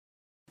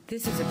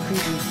This is a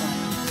preview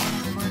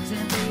file. For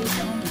example, use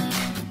only.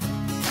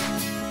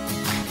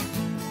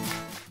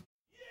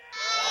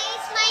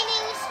 Guys, my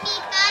name is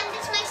Mica, and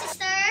this is my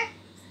sister.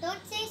 Don't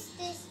say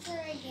sister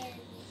again.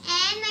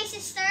 And my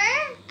sister,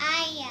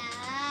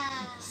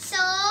 Ayah.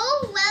 So,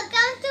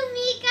 welcome to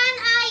Mica and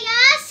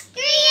Ayah's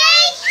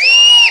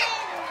Creation!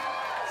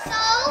 So,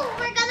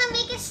 we're gonna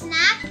make a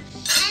snack,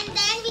 and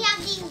then we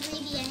have the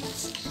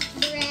ingredients.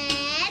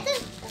 Bread,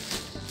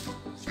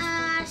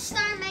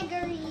 star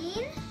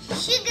margarine,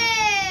 sugar,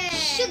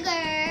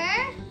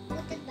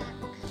 put it back,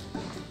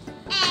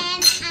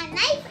 and a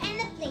knife and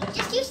a plate.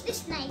 Just use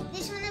this knife.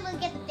 This one will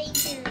get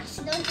dangerous.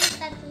 Don't use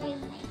that real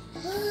knife.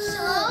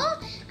 So,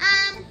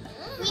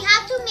 we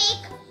have to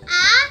make a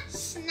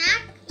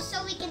snack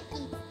so we can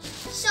eat.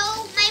 So,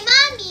 my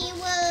mommy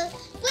will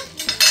put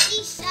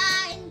these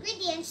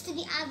ingredients to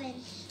the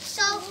oven.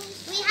 So,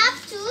 we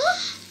have to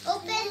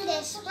open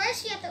this.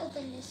 First, we have to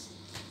open this.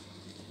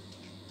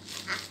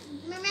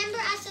 Remember,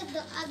 as an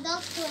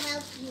adult to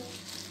help you.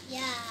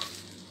 Yeah,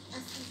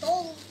 as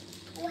adult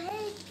to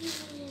help you.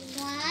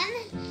 One.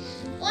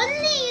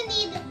 Only you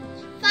need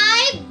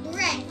 5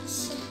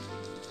 breads.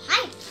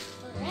 5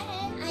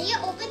 bread. Ayah,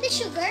 open the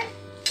sugar.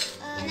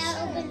 And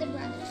I'll open the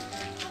bread.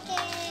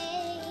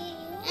 Okay.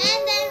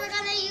 And then we're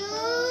gonna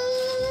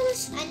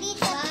use. I need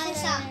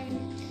butter.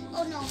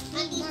 Oh no,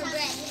 I need more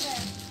bread.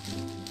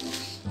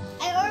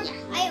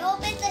 I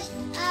opened the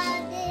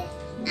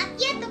not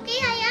yet, okay,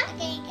 Ayah?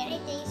 Okay, can I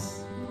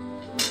taste?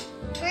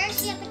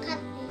 First, you have to cut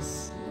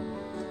this.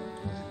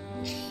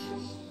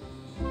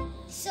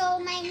 So,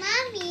 my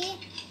mommy,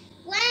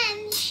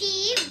 when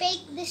she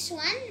baked this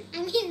one,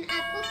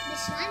 cooked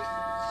this one,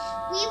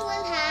 we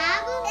will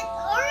have... It's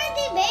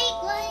already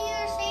baked. Why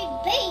you say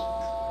bake?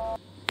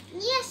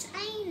 Yes,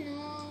 I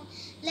know.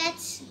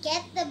 Let's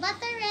get the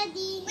butter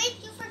ready. Wait,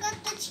 you forgot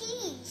the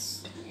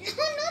cheese. No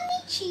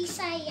need cheese,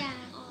 Ayah.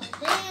 Oh,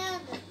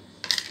 damn.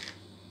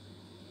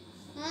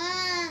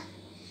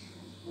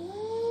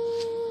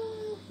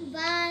 Ooh,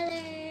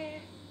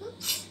 butter.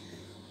 Oops.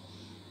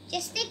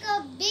 Just take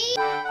a big...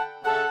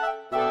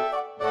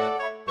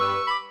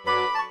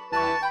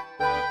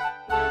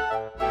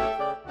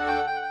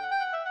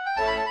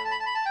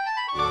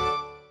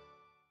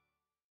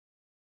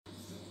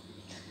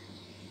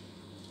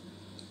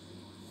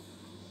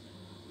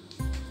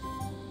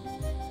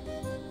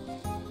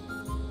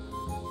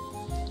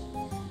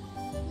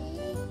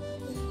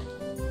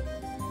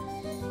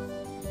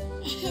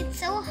 It's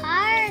so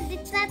hard.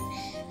 It's not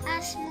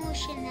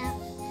smooth enough.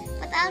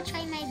 But I'll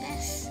try my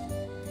best.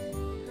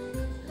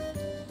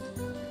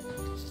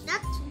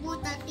 That's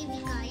smooth, Ate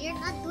Mica. You're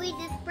not doing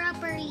it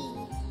properly.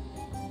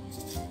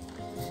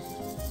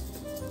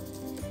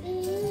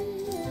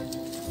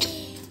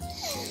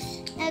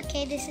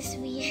 Okay, this is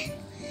weird.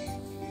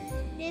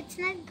 It's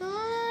not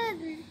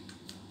good.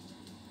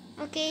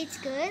 Okay, it's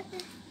good.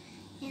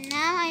 And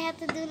now I have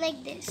to do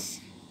like this.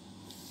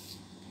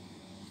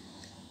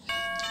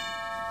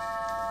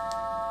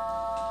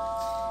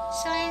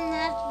 So I'm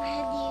not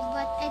ready,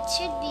 but it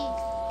should be.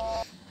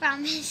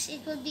 Promise,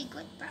 it will be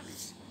good.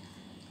 Promise.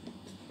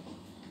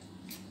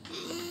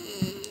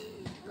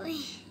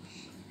 Uy,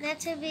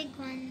 that's a big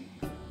one.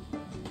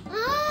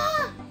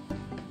 Ah!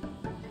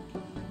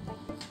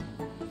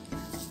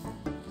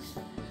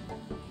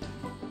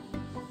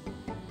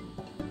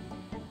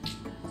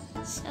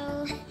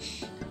 So,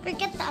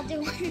 forget the other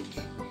one.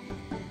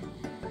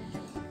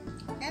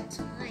 That's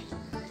fine.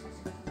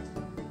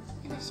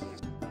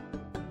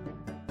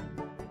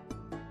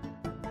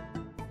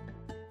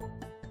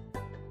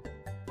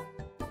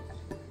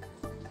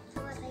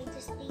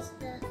 Taste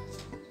the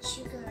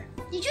sugar.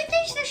 Did you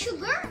taste the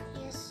sugar?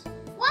 Yes.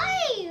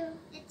 Why?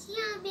 It's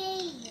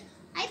yummy.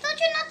 I told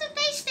you not to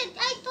taste it.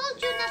 I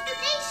told you not to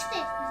taste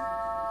it.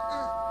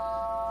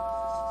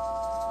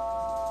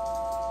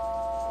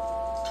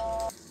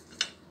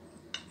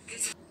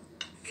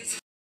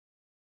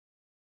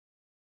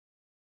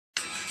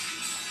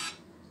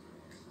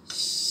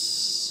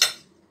 Shh.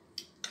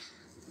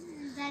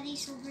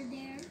 Daddy's over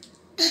there.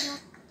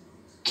 Look.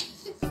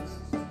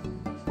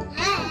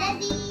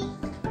 Daddy.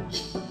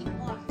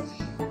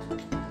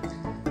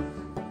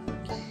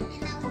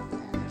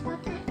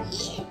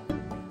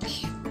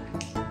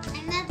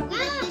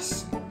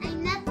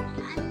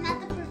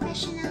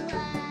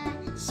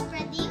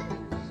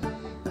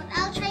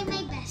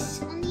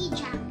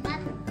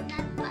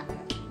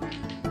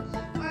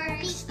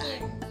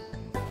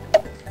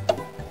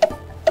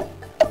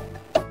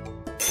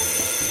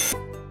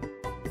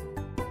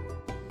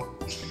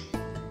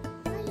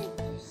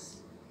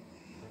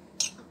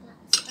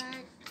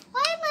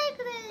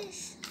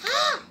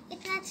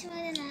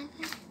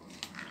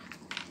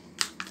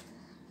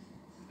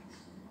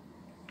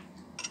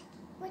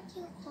 What do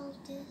you call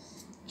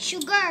this?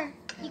 Sugar.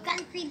 You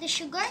can't read the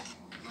sugar?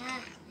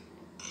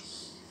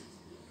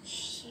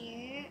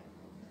 Sugar.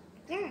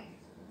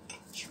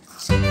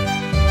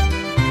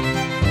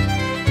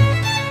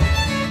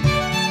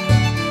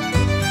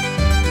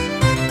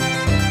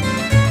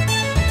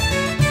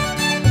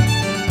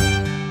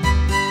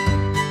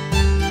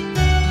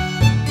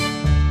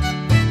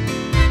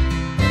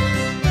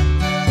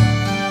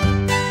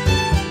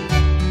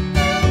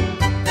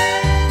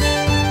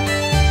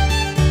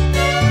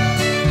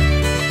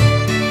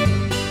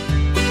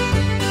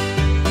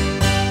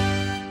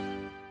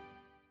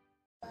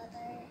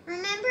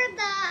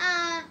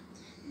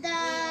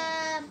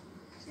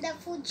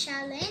 food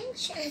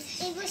challenge.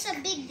 It was a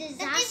big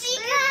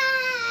disaster.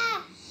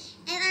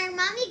 And our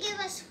mommy gave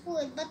us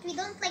food, but we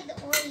don't like the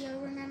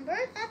Oreo. Remember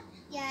that?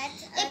 Yeah.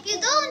 If you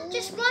don't,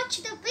 just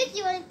watch the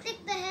video and click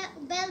the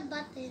bell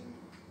button.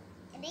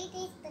 Can I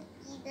taste the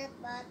peanut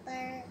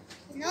butter?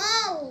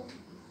 No,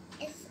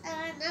 It's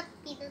not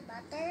peanut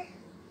butter.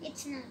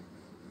 it's not.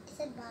 Is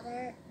it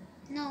butter?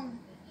 No,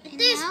 It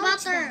And is now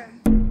it's butter.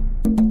 done.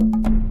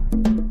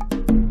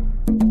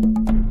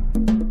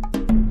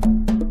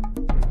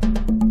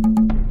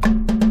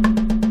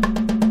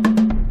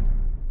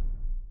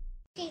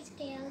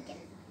 Okay, I'll get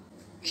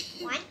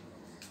it. One.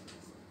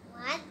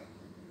 One.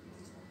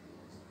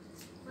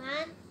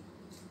 One.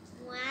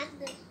 One.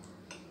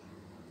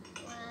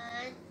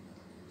 One.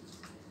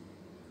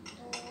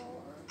 Two.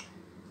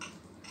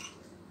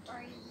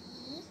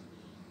 Three.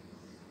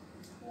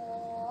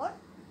 4.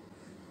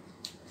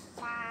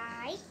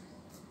 5.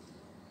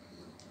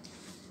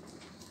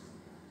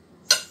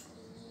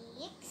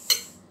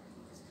 6.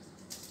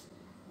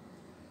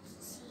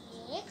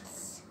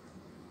 6.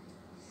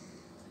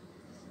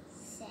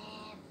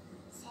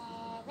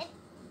 7.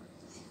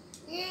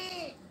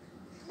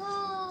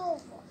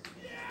 Move.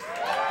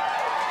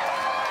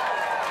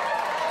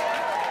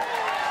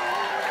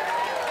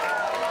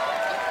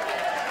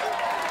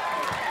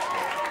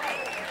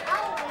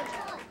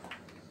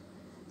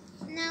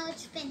 Now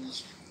it's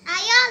finished.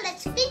 Ayah,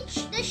 let's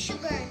pinch the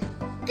sugar.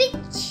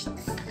 Pinch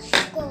the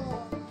sugar.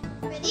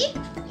 Ready?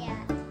 Yeah.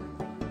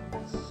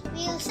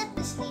 We'll set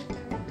this later.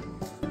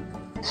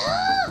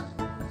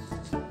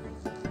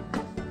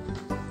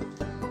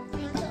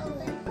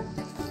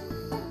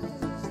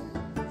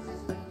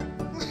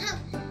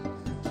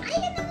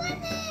 Ayah naman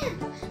eh.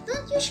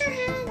 Don't use your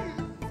hand.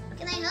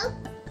 Can I help?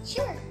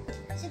 Sure.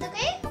 Is it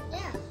okay?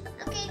 Yeah.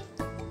 Okay.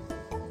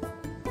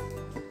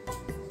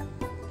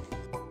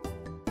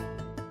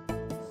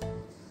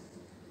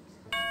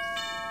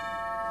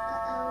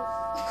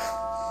 Uh-oh.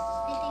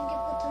 I think you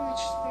put too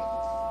much spread.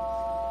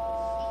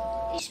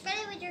 You spread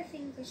it with your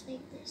fingers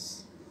like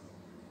this.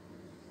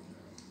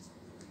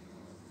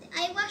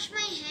 I wash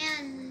my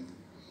hand.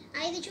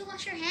 Did you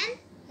wash your hand?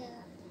 Yeah.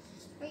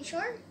 Are you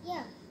sure?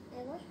 Yeah.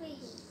 I wash my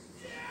hands.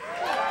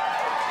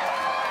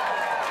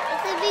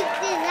 It's a big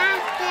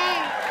disaster.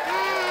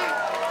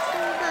 So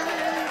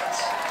much.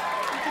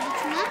 Okay,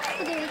 that's enough.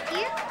 Put it right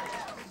here.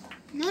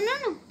 No.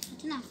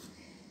 That's enough.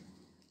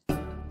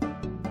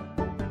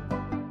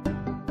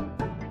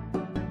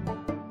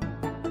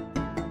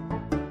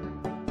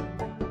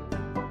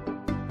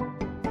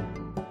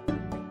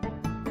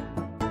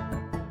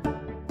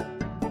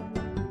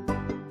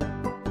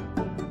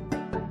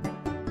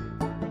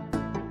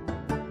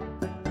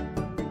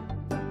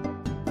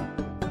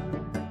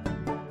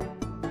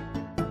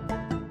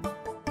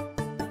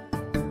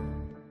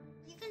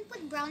 You can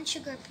put brown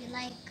sugar if you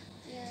like.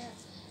 Yeah.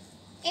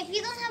 If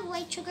you don't have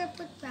white sugar,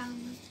 put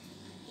brown.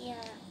 Yeah.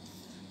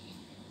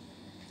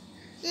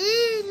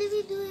 Let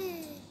me do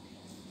it.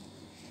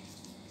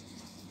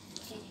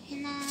 Okay,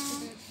 and now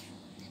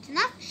that's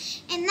enough.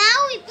 And now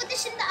we put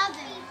this in the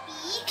oven.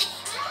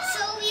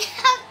 So we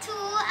have to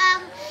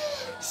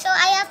so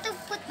I have to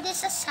put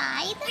this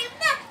aside. I'm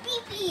not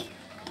pee-pee.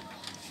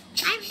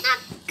 I'm not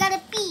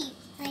gonna pee.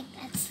 Like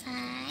that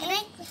side. Can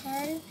I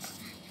help?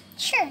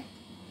 Sure.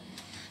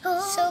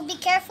 Oh. So be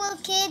careful,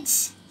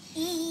 kids.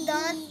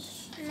 Don't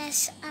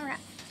mess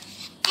around.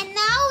 And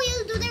now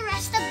we'll do the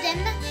rest of them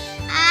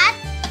at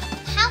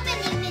how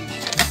many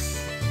minutes?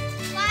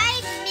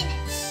 5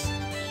 minutes.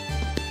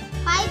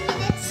 5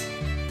 minutes.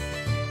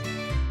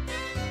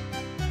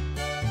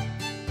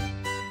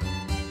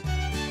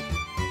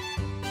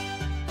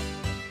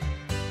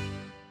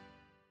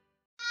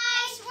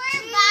 Guys,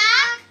 we're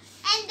back.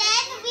 And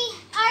then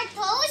our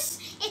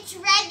toast, it's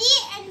ready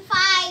in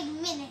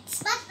 5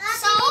 minutes. But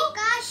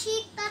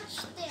she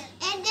touched it.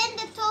 And then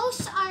the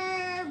toasts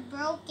are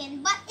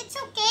broken, but it's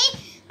okay.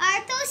 Our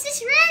toast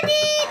is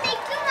ready.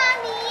 Thank you,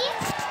 Mommy.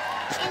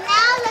 And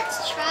now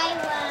let's try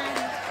one.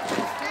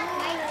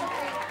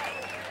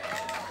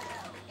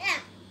 Yeah.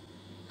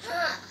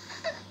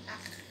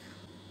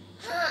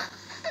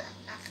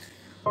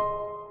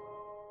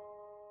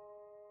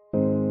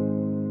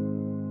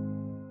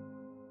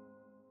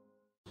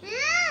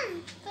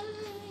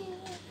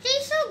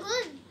 Tastes so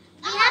good.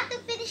 We have to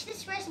finish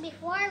this first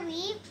before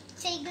we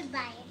say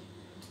goodbye.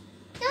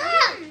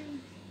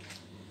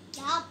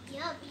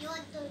 Yup. You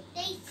want to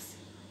taste?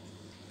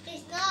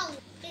 Taste go.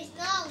 Taste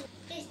go.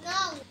 Taste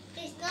go.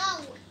 Taste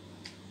go.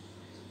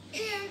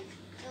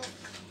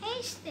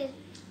 Taste it.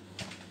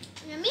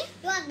 Yummy?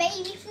 You want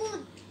baby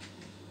food?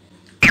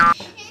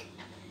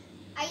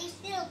 Are you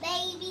still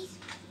babies?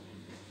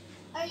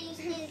 Are you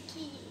still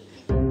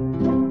kids?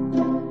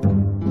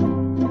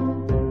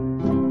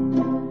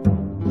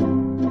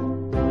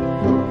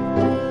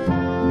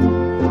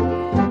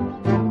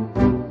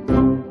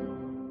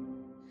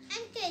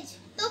 And kids,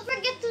 don't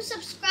forget to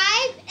subscribe